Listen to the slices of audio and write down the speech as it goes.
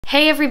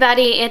Hey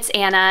everybody, it's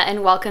Anna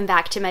and welcome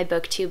back to my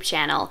booktube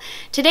channel.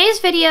 Today's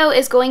video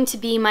is going to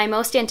be my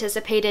most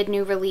anticipated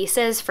new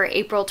releases for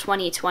April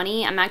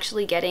 2020. I'm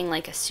actually getting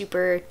like a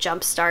super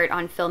jump start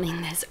on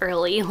filming this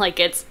early, like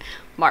it's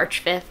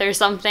March 5th or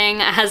something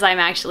as I'm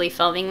actually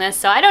filming this.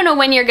 So I don't know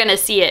when you're gonna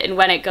see it and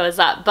when it goes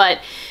up, but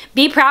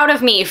be proud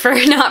of me for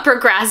not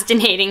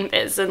procrastinating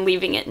this and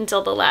leaving it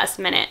until the last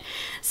minute.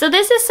 So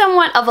this is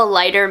somewhat of a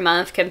lighter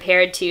month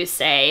compared to,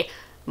 say,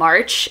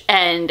 March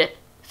and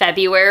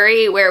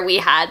February, where we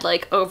had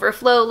like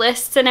overflow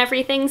lists and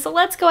everything. So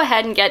let's go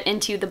ahead and get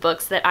into the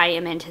books that I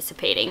am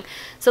anticipating.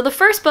 So the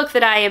first book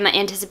that I am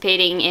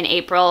anticipating in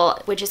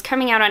April, which is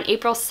coming out on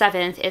April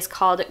 7th, is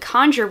called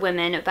Conjure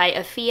Women by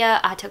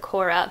Afia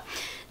Atakora.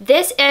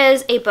 This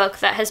is a book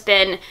that has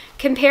been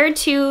compared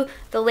to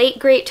the late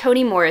great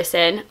Toni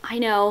Morrison. I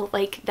know,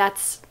 like,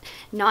 that's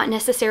not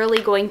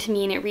necessarily going to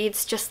mean it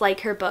reads just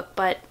like her book,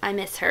 but I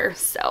miss her,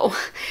 so.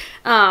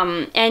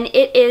 And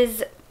it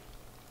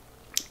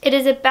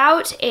is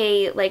about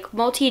a like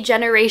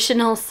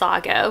multi-generational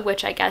saga,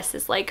 which I guess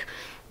is like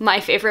my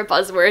favorite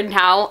buzzword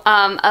now,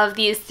 of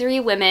these three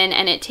women,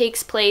 and it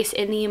takes place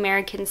in the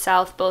American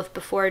South both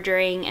before,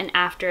 during, and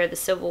after the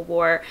Civil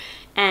War.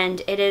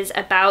 And it is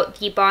about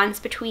the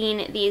bonds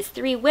between these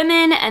three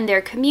women and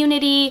their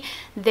community.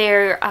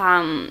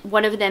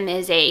 One of them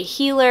is a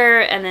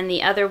healer, and then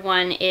the other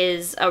one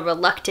is a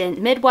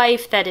reluctant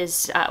midwife that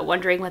is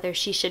wondering whether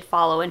she should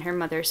follow in her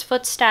mother's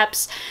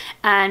footsteps.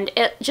 And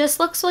it just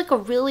looks like a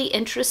really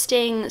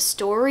interesting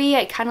story.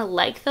 I kind of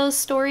like those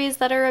stories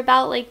that are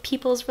about like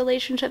people's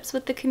relationships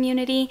with the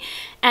community.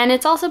 And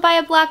it's also by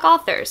a Black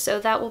author, so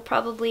that will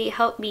probably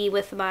help me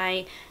with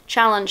my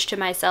challenge to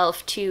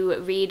myself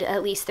to read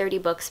at least 30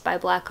 books by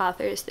Black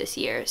authors this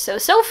year.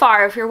 So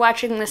far, if you're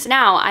watching this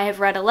now, I have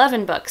read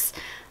 11 books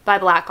by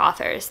Black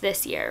authors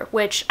this year,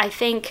 which I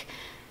think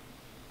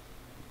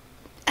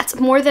that's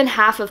more than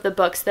half of the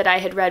books that I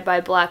had read by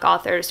Black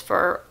authors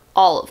for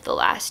all of the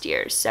last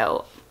years.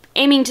 So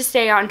aiming to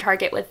stay on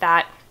target with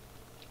that.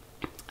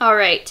 All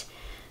right.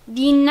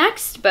 The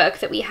next book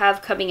that we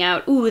have coming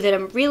out, that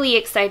I'm really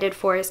excited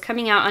for, is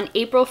coming out on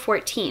April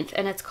 14th,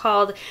 and it's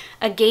called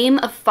A Game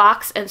of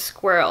Fox and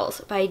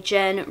Squirrels by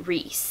Jen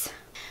Reese.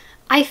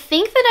 I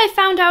think that I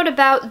found out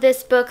about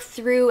this book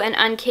through an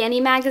Uncanny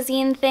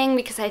magazine thing,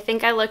 because I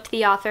think I looked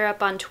the author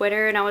up on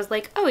Twitter and I was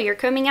like, oh, you're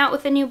coming out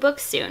with a new book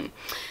soon.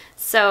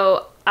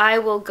 So I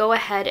will go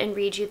ahead and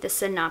read you the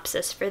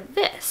synopsis for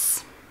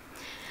this.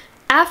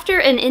 After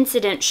an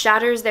incident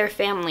shatters their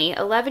family,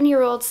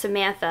 11-year-old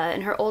Samantha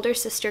and her older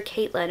sister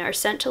Caitlin are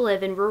sent to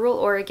live in rural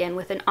Oregon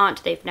with an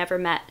aunt they've never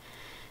met.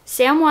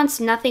 Sam wants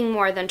nothing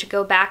more than to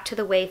go back to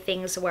the way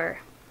things were,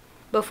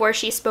 before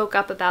she spoke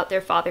up about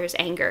their father's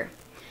anger.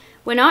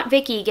 When Aunt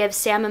Vicky gives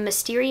Sam a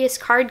mysterious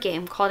card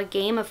game called A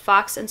Game of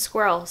Fox and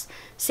Squirrels,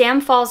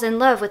 Sam falls in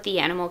love with the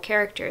animal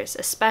characters,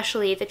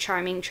 especially the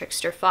charming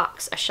trickster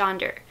fox,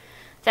 Ashander.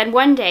 Then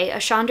one day,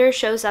 Ashander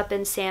shows up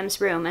in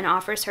Sam's room and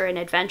offers her an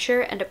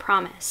adventure and a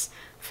promise.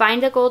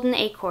 Find the golden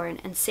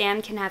acorn, and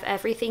Sam can have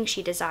everything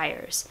she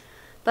desires.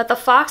 But the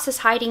fox is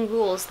hiding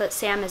rules that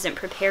Sam isn't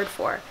prepared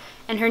for,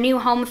 and her new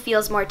home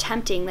feels more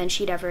tempting than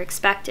she'd ever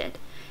expected.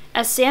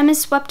 As Sam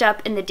is swept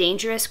up in the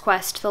dangerous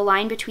quest, the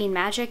line between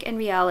magic and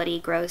reality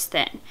grows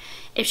thin.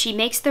 If she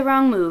makes the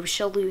wrong move,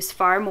 she'll lose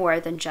far more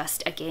than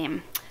just a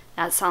game.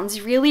 That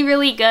sounds really,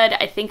 really good.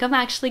 I think I'm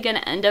actually going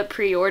to end up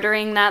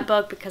pre-ordering that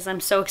book because I'm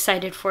so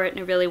excited for it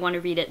and I really want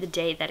to read it the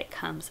day that it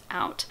comes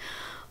out.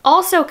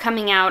 Also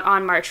coming out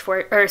on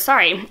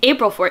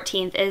April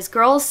 14th is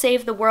Girls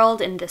Save the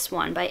World in This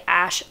One by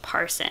Ash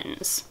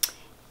Parsons.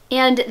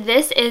 And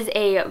this is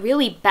a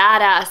really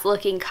badass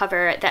looking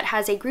cover that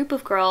has a group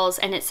of girls,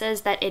 and it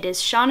says that it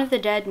is Shaun of the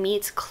Dead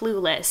meets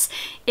Clueless.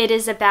 It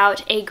is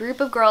about a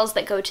group of girls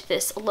that go to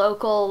this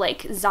local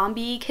like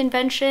zombie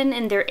convention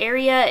in their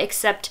area,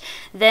 except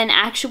then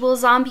actual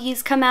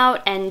zombies come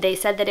out, and they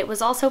said that it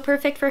was also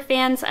perfect for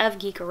fans of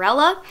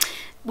Geekerella,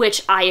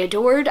 which I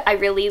adored. I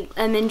really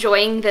am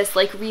enjoying this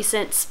like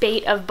recent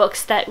spate of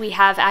books that we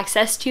have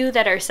access to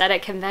that are set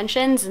at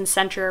conventions and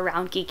center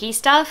around geeky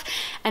stuff.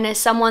 And as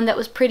someone that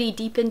was pretty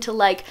deep into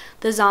like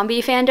the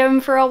zombie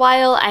fandom for a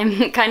while,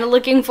 I'm kind of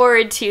looking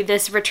forward to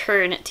this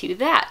return to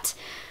that.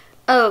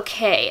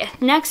 Okay,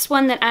 next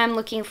one that I'm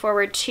looking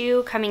forward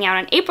to coming out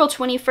on April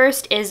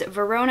 21st is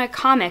Verona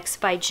Comics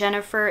by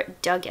Jennifer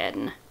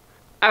Duggan.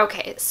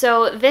 Okay,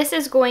 so this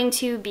is going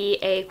to be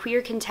a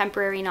queer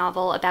contemporary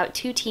novel about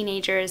two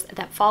teenagers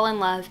that fall in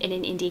love in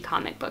an indie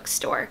comic book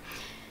store.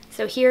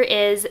 So here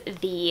is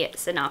the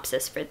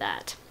synopsis for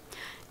that.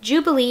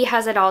 Jubilee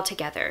has it all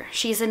together.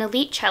 She's an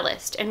elite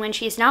cellist, and when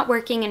she's not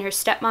working in her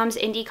stepmom's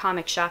indie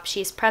comic shop,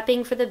 she's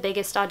prepping for the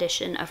biggest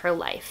audition of her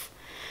life.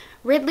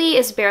 Ridley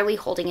is barely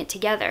holding it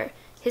together.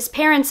 His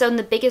parents own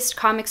the biggest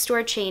comic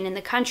store chain in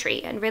the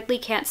country, and Ridley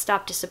can't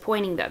stop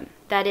disappointing them.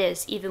 That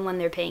is, even when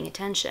they're paying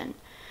attention.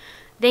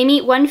 They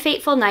meet one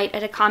fateful night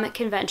at a comic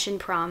convention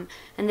prom,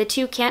 and the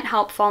two can't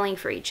help falling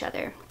for each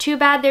other. Too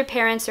bad their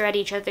parents are at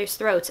each other's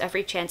throats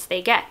every chance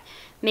they get,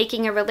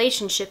 making a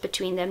relationship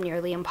between them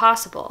nearly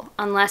impossible,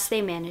 unless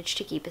they manage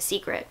to keep a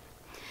secret.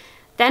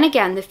 Then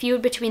again, the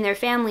feud between their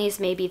families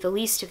may be the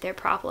least of their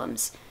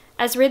problems.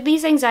 As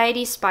Ridley's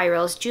anxiety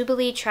spirals,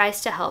 Jubilee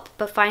tries to help,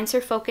 but finds her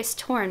focus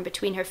torn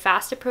between her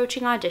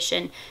fast-approaching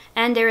audition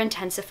and their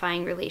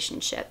intensifying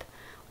relationship.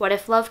 What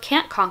if love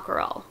can't conquer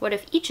all? What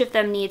if each of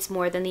them needs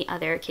more than the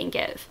other can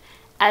give?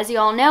 As you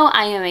all know,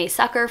 I am a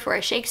sucker for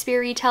a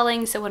Shakespeare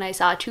retelling, so when I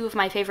saw two of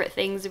my favorite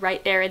things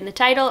right there in the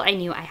title, I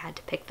knew I had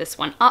to pick this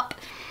one up.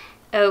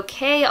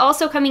 Okay,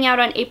 also coming out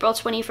on April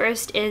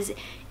 21st is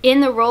In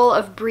the Role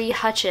of Bree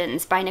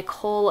Hutchins by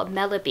Nicole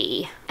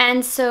Melleby.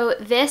 And so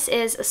this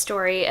is a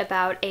story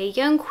about a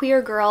young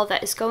queer girl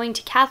that is going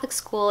to Catholic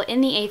school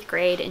in the 8th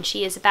grade, and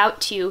she is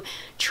about to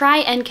try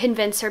and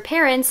convince her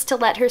parents to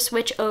let her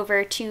switch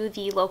over to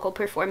the local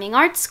performing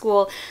arts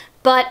school.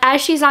 But as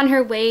she's on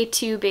her way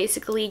to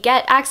basically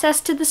get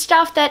access to the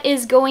stuff that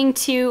is going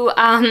to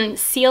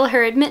seal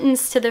her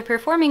admittance to the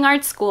performing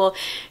arts school,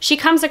 she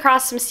comes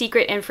across some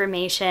secret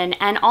information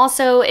and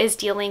also is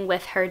dealing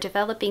with her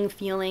developing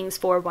feelings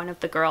for one of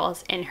the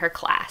girls in her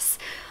class.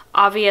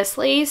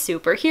 Obviously,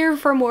 super here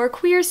for more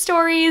queer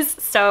stories,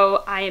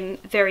 so I'm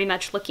very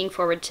much looking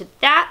forward to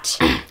that.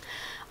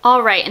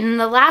 All right, and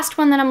the last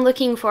one that I'm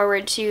looking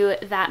forward to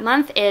that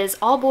month is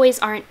All Boys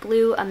Aren't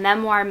Blue, a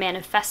Memoir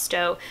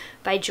Manifesto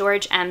by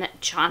George M.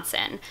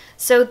 Johnson.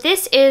 So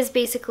this is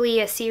basically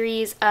a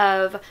series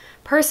of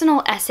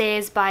personal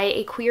essays by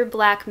a queer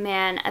Black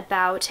man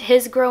about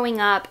his growing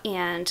up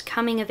and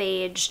coming of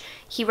age.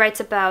 He writes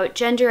about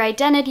gender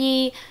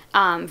identity,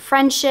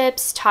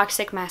 friendships,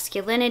 toxic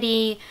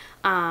masculinity,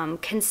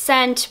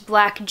 consent,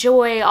 Black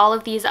joy, all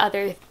of these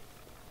other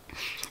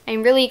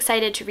I'm really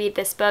excited to read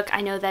this book. I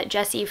know that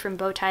Jessie from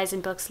Bow Ties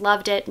and Books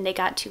loved it, and they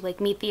got to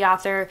meet the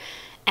author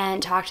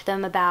and talk to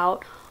them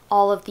about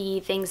all of the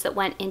things that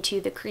went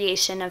into the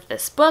creation of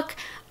this book.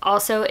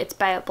 Also, it's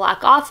by a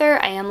Black author.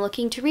 I am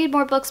looking to read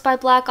more books by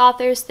Black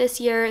authors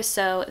this year,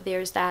 so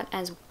there's that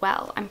as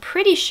well. I'm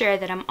pretty sure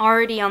that I'm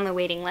already on the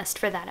waiting list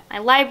for that at my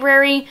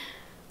library.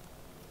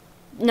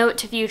 Note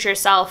to future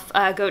self,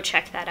 go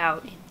check that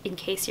out in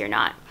case you're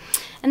not.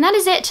 And that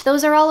is it.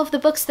 Those are all of the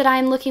books that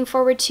I'm looking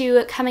forward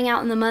to coming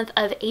out in the month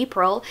of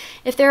April.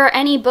 If there are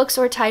any books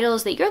or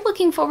titles that you're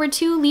looking forward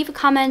to, leave a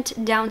comment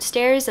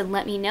downstairs and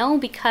let me know,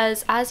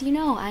 because as you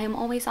know, I am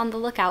always on the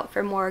lookout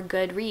for more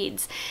good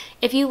reads.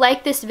 If you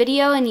like this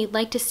video and you'd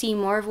like to see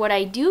more of what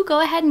I do,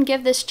 go ahead and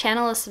give this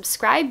channel a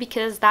subscribe,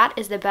 because that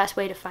is the best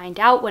way to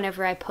find out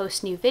whenever I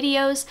post new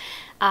videos.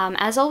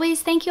 As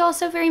always, thank you all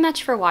so very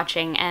much for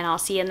watching, and I'll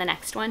see you in the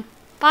next one.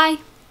 Bye!